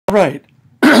All right,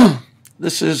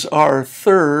 this is our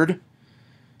third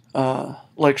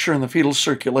lecture in the fetal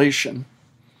circulation.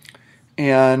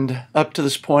 And up to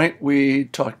this point, we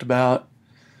talked about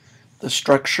the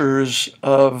structures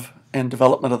of and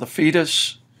development of the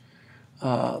fetus,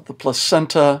 the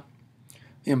placenta,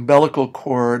 the umbilical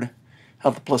cord, how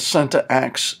the placenta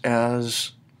acts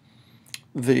as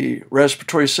the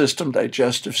respiratory system,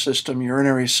 digestive system,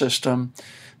 urinary system,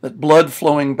 that blood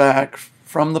flowing back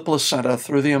from the placenta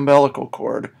through the umbilical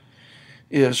cord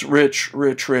is rich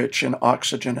in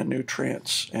oxygen and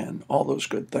nutrients and all those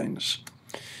good things.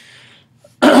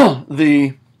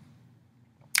 The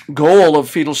goal of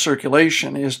fetal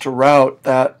circulation is to route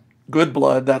that good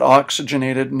blood, that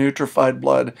oxygenated, nutrified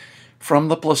blood from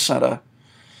the placenta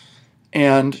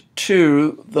and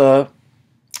to the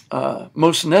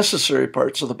most necessary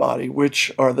parts of the body, which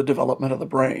are the development of the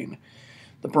brain.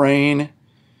 The brain,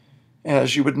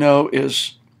 as you would know,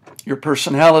 is your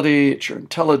personality, it's your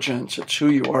intelligence, it's who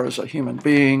you are as a human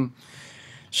being.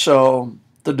 So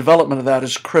the development of that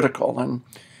is critical. And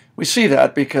we see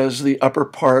that because the upper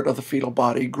part of the fetal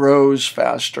body grows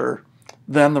faster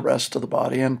than the rest of the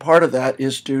body. And part of that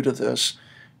is due to this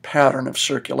pattern of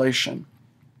circulation.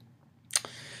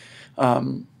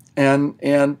 And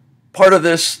part of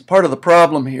the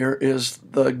problem here is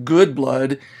the good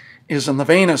blood is in the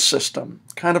venous system,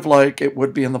 kind of like it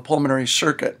would be in the pulmonary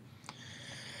circuit.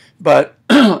 But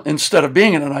instead of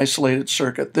being in an isolated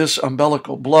circuit, this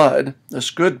umbilical blood, this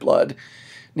good blood,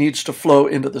 needs to flow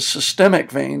into the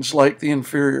systemic veins like the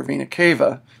inferior vena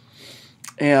cava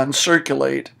and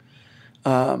circulate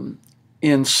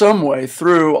in some way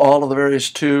through all of the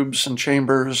various tubes and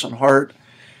chambers and heart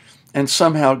and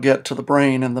somehow get to the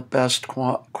brain in the best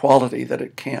quality that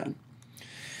it can.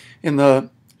 In the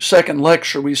second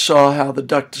lecture, we saw how the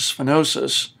ductus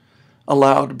venosus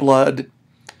allowed blood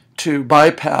to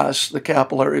bypass the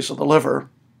capillaries of the liver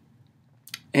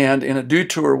and in a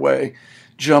detour way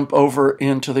jump over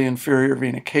into the inferior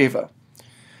vena cava.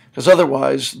 Because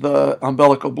otherwise the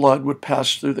umbilical blood would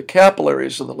pass through the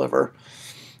capillaries of the liver.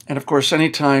 And of course,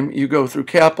 anytime you go through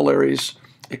capillaries,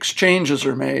 exchanges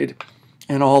are made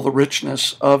and all the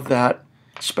richness of that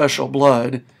special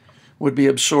blood would be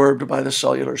absorbed by the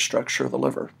cellular structure of the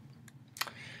liver.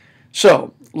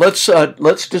 So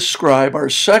let's describe our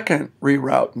second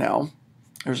reroute now.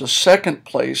 There's a second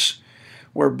place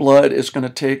where blood is going to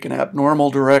take an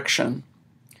abnormal direction,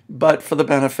 but for the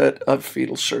benefit of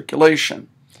fetal circulation.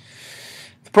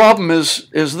 The problem is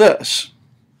this.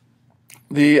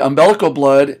 The umbilical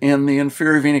blood in the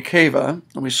inferior vena cava,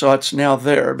 and we saw it's now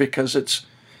there because it's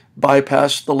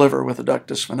bypassed the liver with the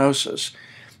ductus venosus,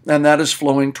 and that is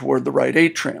flowing toward the right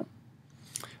atrium.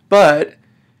 But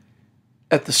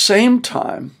at the same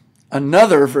time,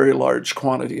 another very large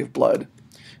quantity of blood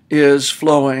is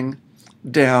flowing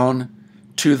down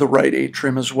to the right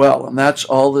atrium as well, and that's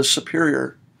all the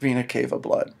superior vena cava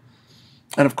blood.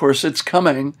 And of course, it's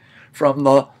coming from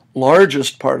the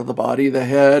largest part of the body, the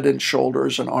head and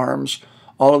shoulders and arms,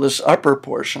 all of this upper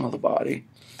portion of the body.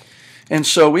 And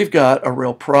so we've got a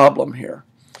real problem here.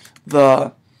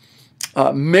 The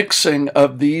mixing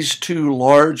of these two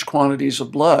large quantities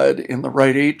of blood in the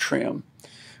right atrium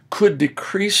could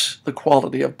decrease the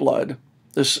quality of blood,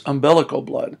 this umbilical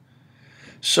blood,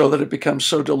 so that it becomes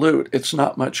so dilute it's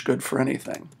not much good for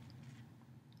anything.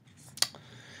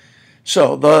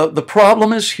 So the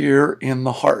problem is here in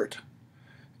the heart,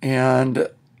 and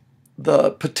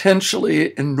the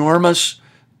potentially enormous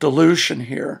dilution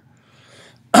here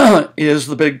is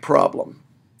the big problem.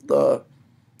 The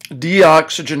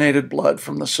deoxygenated blood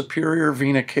from the superior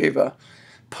vena cava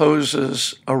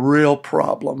poses a real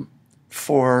problem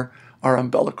for our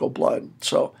umbilical blood.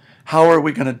 So how are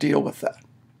we going to deal with that?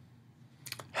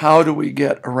 How do we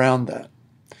get around that?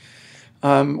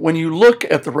 When you look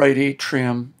at the right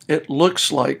atrium, it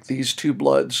looks like these two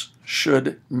bloods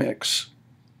should mix.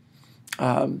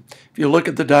 If you look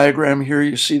at the diagram here,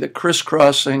 you see the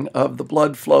crisscrossing of the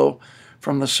blood flow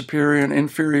from the superior and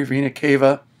inferior vena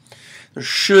cava. There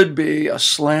should be a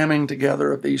slamming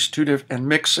together of these two and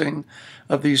mixing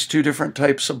of these two different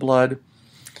types of blood.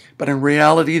 But in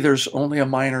reality, there's only a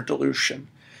minor dilution.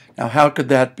 Now, how could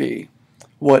that be?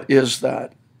 What is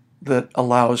that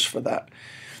allows for that?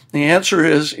 The answer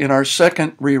is in our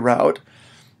second reroute.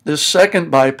 This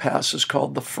second bypass is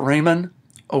called the FORAMEN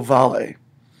OVALE.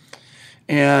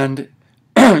 And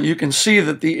you can see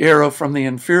that the arrow from the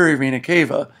inferior vena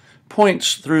cava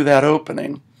points through that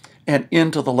opening and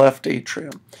into the left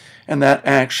atrium. And that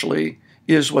actually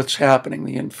is what's happening.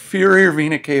 The inferior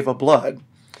vena cava blood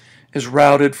is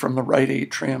routed from the right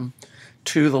atrium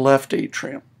to the left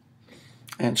atrium.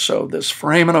 And so this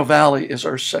FORAMEN OVALE is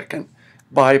our second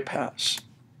bypass.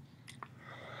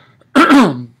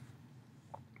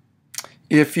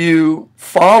 If you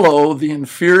follow the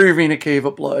inferior vena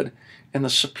cava blood and the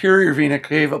superior vena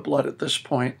cava blood at this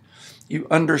point, you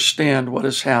understand what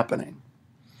is happening.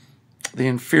 The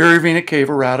inferior vena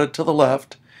cava routed to the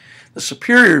left. The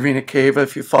superior vena cava,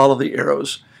 if you follow the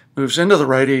arrows, moves into the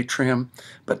right atrium,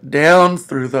 but down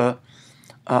through the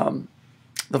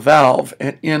valve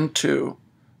and into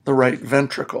the right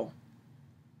ventricle.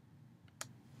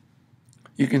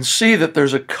 You can see that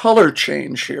there's a color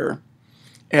change here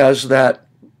as that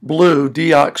blue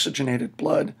deoxygenated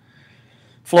blood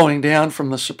flowing down from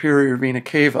the superior vena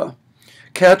cava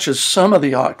catches some of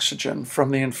the oxygen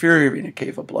from the inferior vena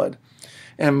cava blood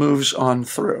and moves on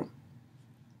through.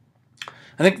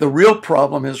 I think the real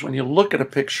problem is when you look at a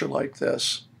picture like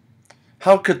this,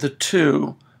 how could the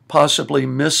two possibly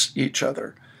miss each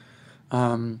other?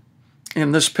 In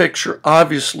this picture,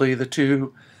 obviously the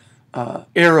two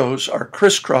arrows are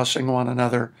crisscrossing one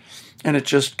another, and it's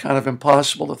just kind of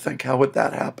impossible to think how would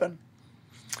that happen.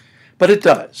 But it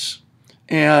does.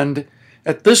 And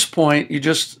at this point, you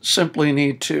just simply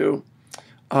need to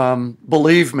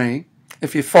believe me.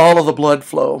 If you follow the blood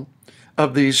flow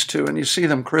of these two and you see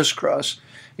them crisscross,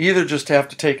 you either just have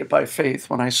to take it by faith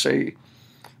when I say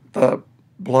the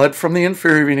blood from the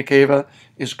inferior vena cava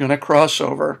is going to cross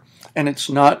over and it's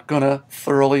not going to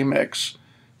thoroughly mix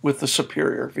with the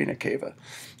superior vena cava.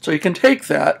 So you can take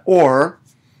that, or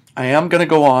I am going to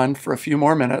go on for a few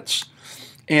more minutes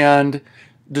and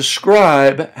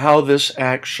describe how this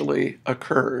actually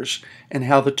occurs and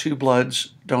how the two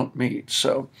bloods don't meet.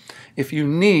 So if you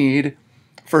need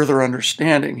further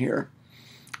understanding here,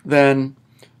 then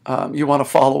you want to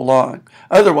follow along.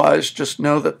 Otherwise, just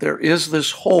know that there is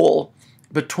this hole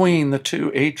between the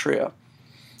two atria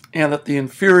and that the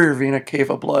inferior vena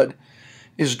cava blood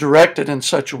is directed in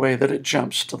such a way that it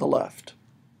jumps to the left.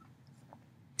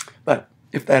 But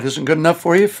if that isn't good enough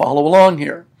for you, follow along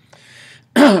here.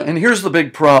 And here's the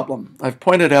big problem. I've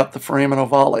pointed out the foramen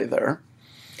ovale there.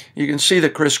 You can see the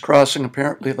crisscrossing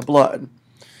apparently of the blood.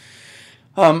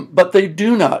 But they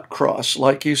do not cross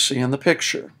like you see in the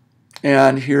picture.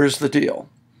 And here's the deal.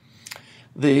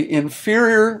 The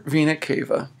inferior vena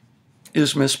cava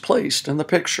is misplaced in the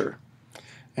picture.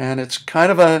 And it's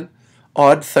kind of an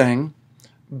odd thing,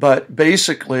 but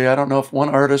basically, I don't know if one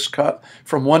artist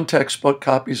from one textbook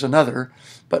copies another,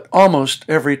 but almost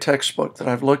every textbook that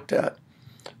I've looked at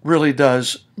really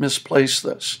does misplace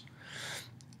this.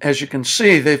 As you can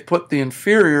see, they've put the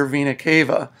inferior vena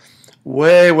cava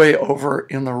way, way over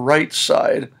in the right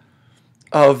side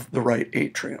of the right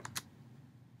atrium.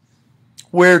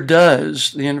 Where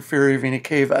does the inferior vena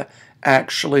cava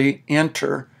actually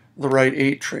enter the right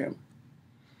atrium?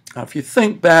 Now, if you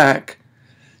think back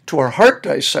to our heart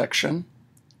dissection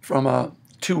from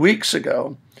 2 weeks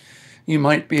ago, you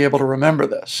might be able to remember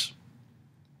this.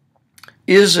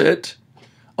 Is it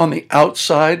on the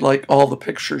outside like all the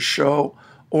pictures show,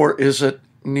 or is it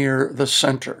near the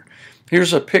center?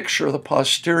 Here's a picture of the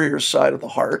posterior side of the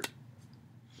heart.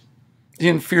 The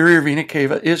inferior vena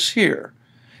cava is here.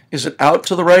 Is it out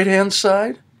to the right-hand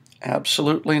side?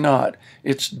 Absolutely not.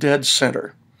 It's dead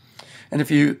center. And if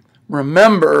you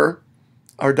remember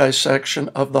our dissection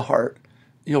of the heart,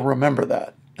 you'll remember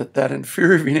that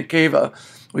inferior vena cava,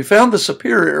 we found the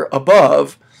superior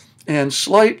above and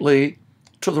slightly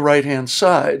to the right-hand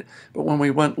side, but when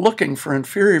we went looking for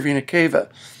inferior vena cava,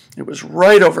 it was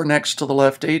right over next to the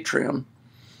left atrium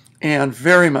and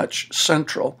very much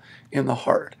central in the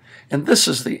heart. And this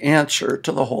is the answer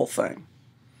to the whole thing.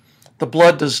 The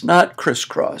blood does not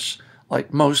crisscross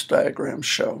like most diagrams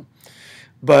show,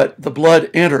 but the blood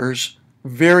enters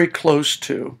very close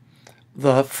to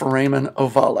the foramen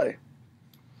ovale.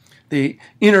 The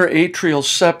interatrial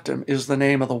septum is the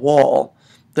name of the wall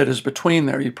that is between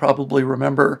there. You probably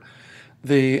remember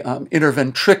the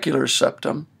interventricular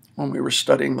septum when we were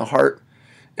studying the heart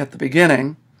at the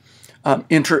beginning.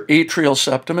 Interatrial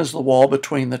septum is the wall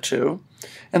between the two,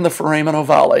 and the foramen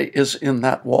ovale is in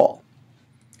that wall.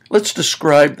 Let's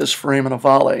describe this foramen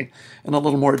ovale in a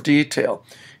little more detail.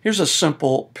 Here's a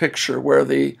simple picture where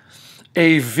the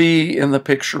AV in the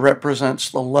picture represents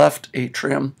the left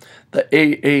atrium, the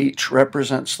AH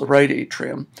represents the right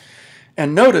atrium.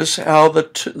 And notice how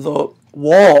the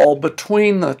wall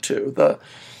between the two,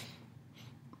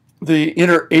 the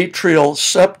interatrial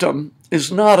septum,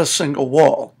 is not a single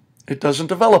wall. It doesn't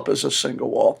develop as a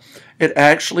single wall. It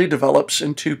actually develops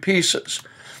in two pieces.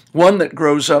 One that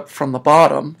grows up from the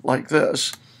bottom, like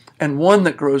this, and one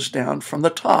that grows down from the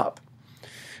top.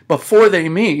 Before they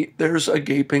meet, there's a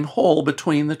gaping hole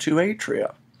between the two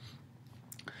atria.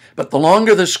 But the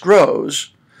longer this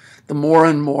grows, the more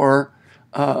and more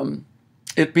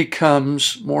it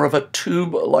becomes more of a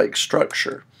tube-like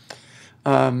structure.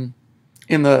 In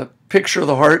the picture of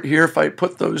the heart here, if I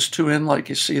put those two in like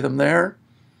you see them there,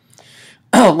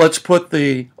 let's put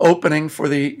the opening for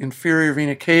the inferior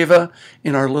vena cava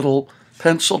in our little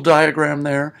pencil diagram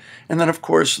there. And then, of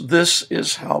course, this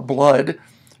is how blood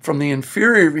from the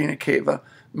inferior vena cava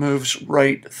moves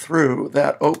right through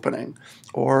that opening,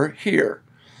 or here.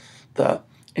 The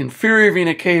inferior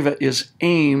vena cava is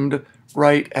aimed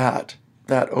right at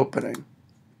that opening.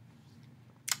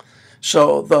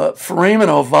 So the foramen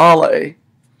ovale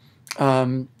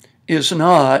is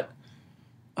not,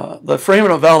 the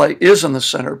foramen ovale is in the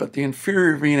center, but the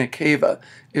inferior vena cava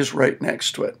is right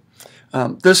next to it.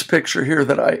 This picture here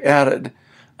that I added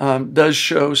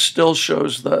still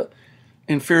shows the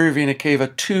inferior vena cava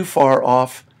too far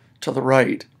off to the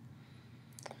right.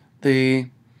 The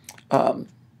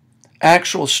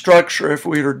actual structure, if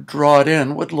we were to draw it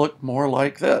in, would look more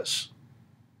like this,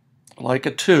 like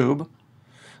a tube.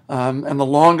 And the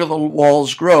longer the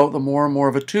walls grow, the more and more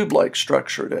of a tube-like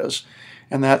structure it is.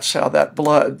 And that's how that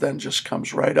blood then just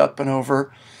comes right up and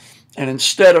over. And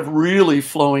instead of really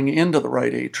flowing into the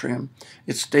right atrium,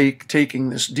 it's taking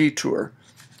this detour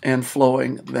and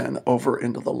flowing then over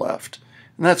into the left.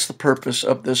 And that's the purpose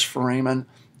of this foramen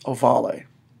ovale.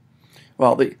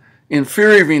 While the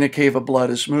inferior vena cava blood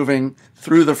is moving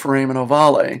through the foramen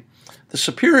ovale, the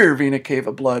superior vena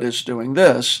cava blood is doing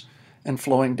this and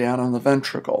flowing down on the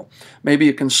ventricle. Maybe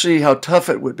you can see how tough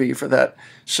it would be for that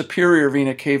superior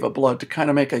vena cava blood to kind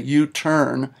of make a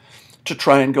U-turn to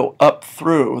try and go up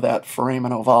through that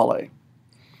foramen ovale.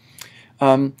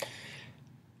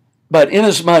 But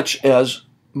inasmuch as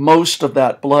most of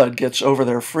that blood gets over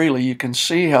there freely, you can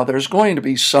see how there's going to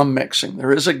be some mixing.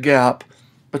 There is a gap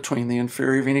between the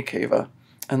inferior vena cava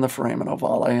and the foramen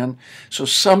ovale, and so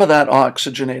some of that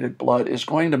oxygenated blood is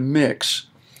going to mix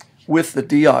with the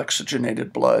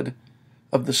deoxygenated blood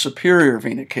of the superior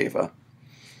vena cava.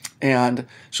 And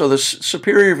so the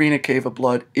superior vena cava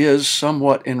blood is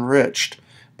somewhat enriched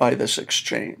by this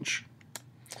exchange.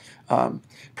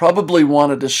 Probably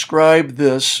want to describe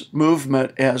this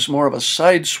movement as more of a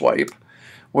side swipe,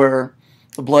 where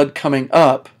the blood coming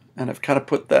up, and I've kind of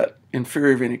put that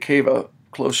inferior vena cava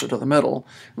closer to the middle,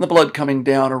 and the blood coming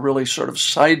down are really sort of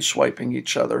side swiping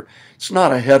each other. It's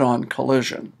not a head-on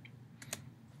collision.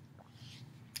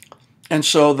 And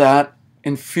so that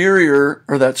inferior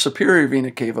or that superior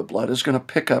vena cava blood is going to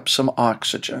pick up some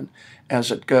oxygen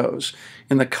as it goes.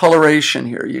 In the coloration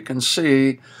here, you can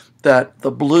see that the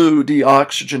blue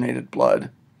deoxygenated blood,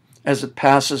 as it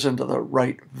passes into the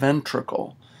right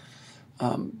ventricle,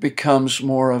 becomes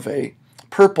more of a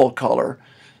purple color,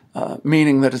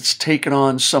 meaning that it's taken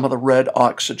on some of the red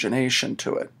oxygenation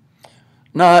to it.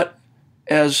 Not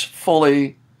as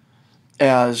fully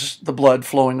as the blood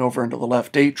flowing over into the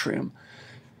left atrium,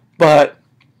 but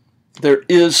there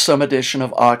is some addition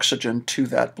of oxygen to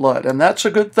that blood, and that's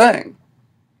a good thing.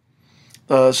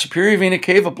 The superior vena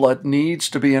cava blood needs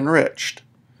to be enriched.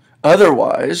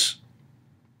 Otherwise,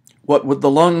 what would the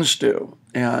lungs do?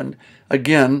 And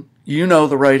again, you know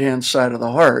the right-hand side of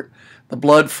the heart. The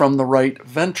blood from the right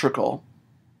ventricle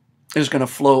is going to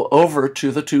flow over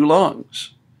to the two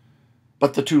lungs.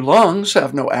 But the two lungs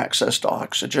have no access to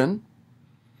oxygen.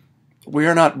 We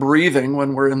are not breathing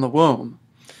when we're in the womb.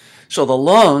 So the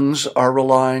lungs are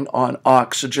relying on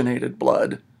oxygenated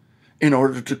blood in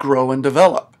order to grow and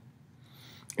develop.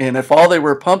 And if all they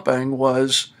were pumping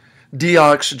was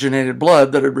deoxygenated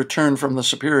blood that had returned from the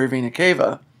superior vena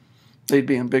cava, they'd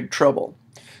be in big trouble.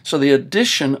 So the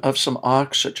addition of some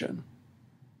oxygen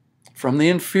from the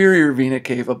inferior vena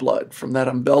cava blood, from that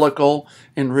umbilical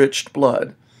enriched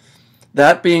blood,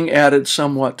 that being added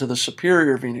somewhat to the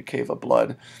superior vena cava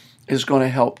blood is going to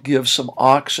help give some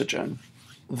oxygen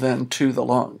then to the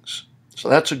lungs. So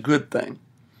that's a good thing.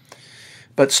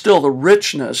 But still, the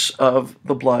richness of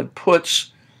the blood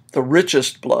puts the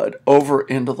richest blood over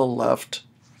into the left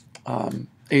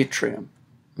atrium.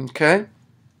 Okay?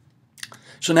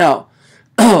 So now,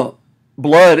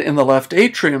 blood in the left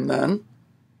atrium then,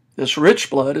 this rich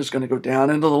blood is going to go down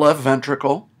into the left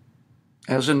ventricle,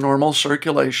 as in normal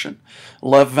circulation. The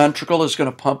left ventricle is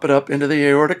going to pump it up into the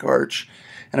aortic arch.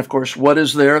 And of course, what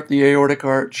is there at the aortic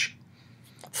arch?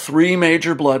 3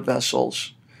 major blood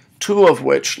vessels, 2 of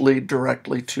which lead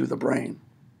directly to the brain.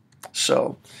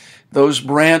 So those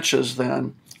branches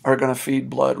then are going to feed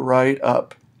blood right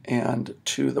up and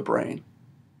to the brain.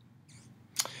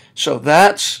 So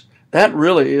that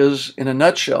really is, in a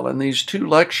nutshell, in these 2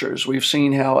 lectures, we've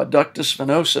seen how a ductus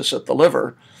venosus at the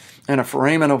liver and a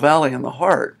foramen ovale in the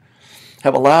heart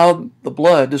have allowed the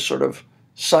blood to sort of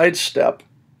sidestep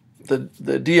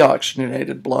the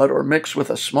deoxygenated blood or mix with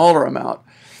a smaller amount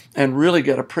and really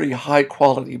get a pretty high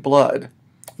quality blood.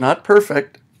 Not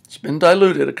perfect, it's been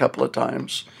diluted a couple of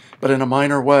times, but in a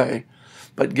minor way,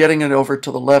 but getting it over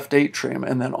to the left atrium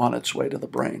and then on its way to the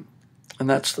brain. And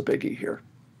that's the biggie here.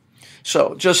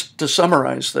 So just to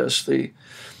summarize this, the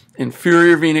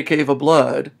inferior vena cava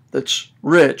blood that's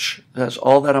rich, has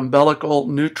all that umbilical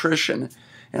nutrition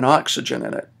and oxygen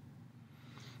in it,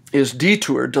 is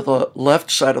detoured to the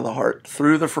left side of the heart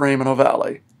through the foramen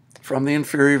ovale from the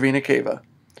inferior vena cava.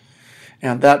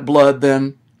 And that blood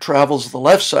then travels the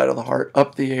left side of the heart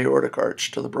up the aortic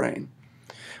arch to the brain.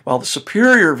 While the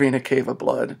superior vena cava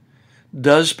blood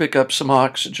does pick up some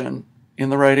oxygen in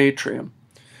the right atrium,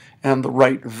 and the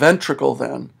right ventricle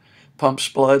then pumps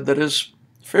blood that is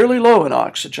fairly low in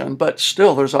oxygen, but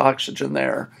still there's oxygen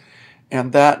there,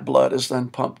 and that blood is then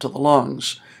pumped to the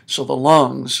lungs. So the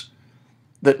lungs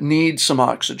that need some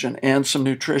oxygen and some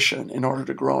nutrition in order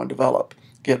to grow and develop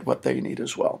get what they need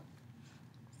as well.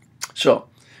 So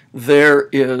there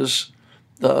is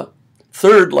the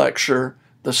third lecture,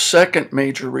 the second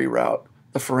major reroute,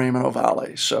 the foramen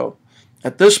ovale. So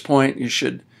at this point, you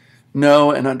should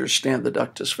know and understand the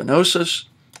ductus venosus,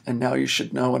 and now you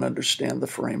should know and understand the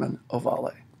foramen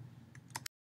ovale.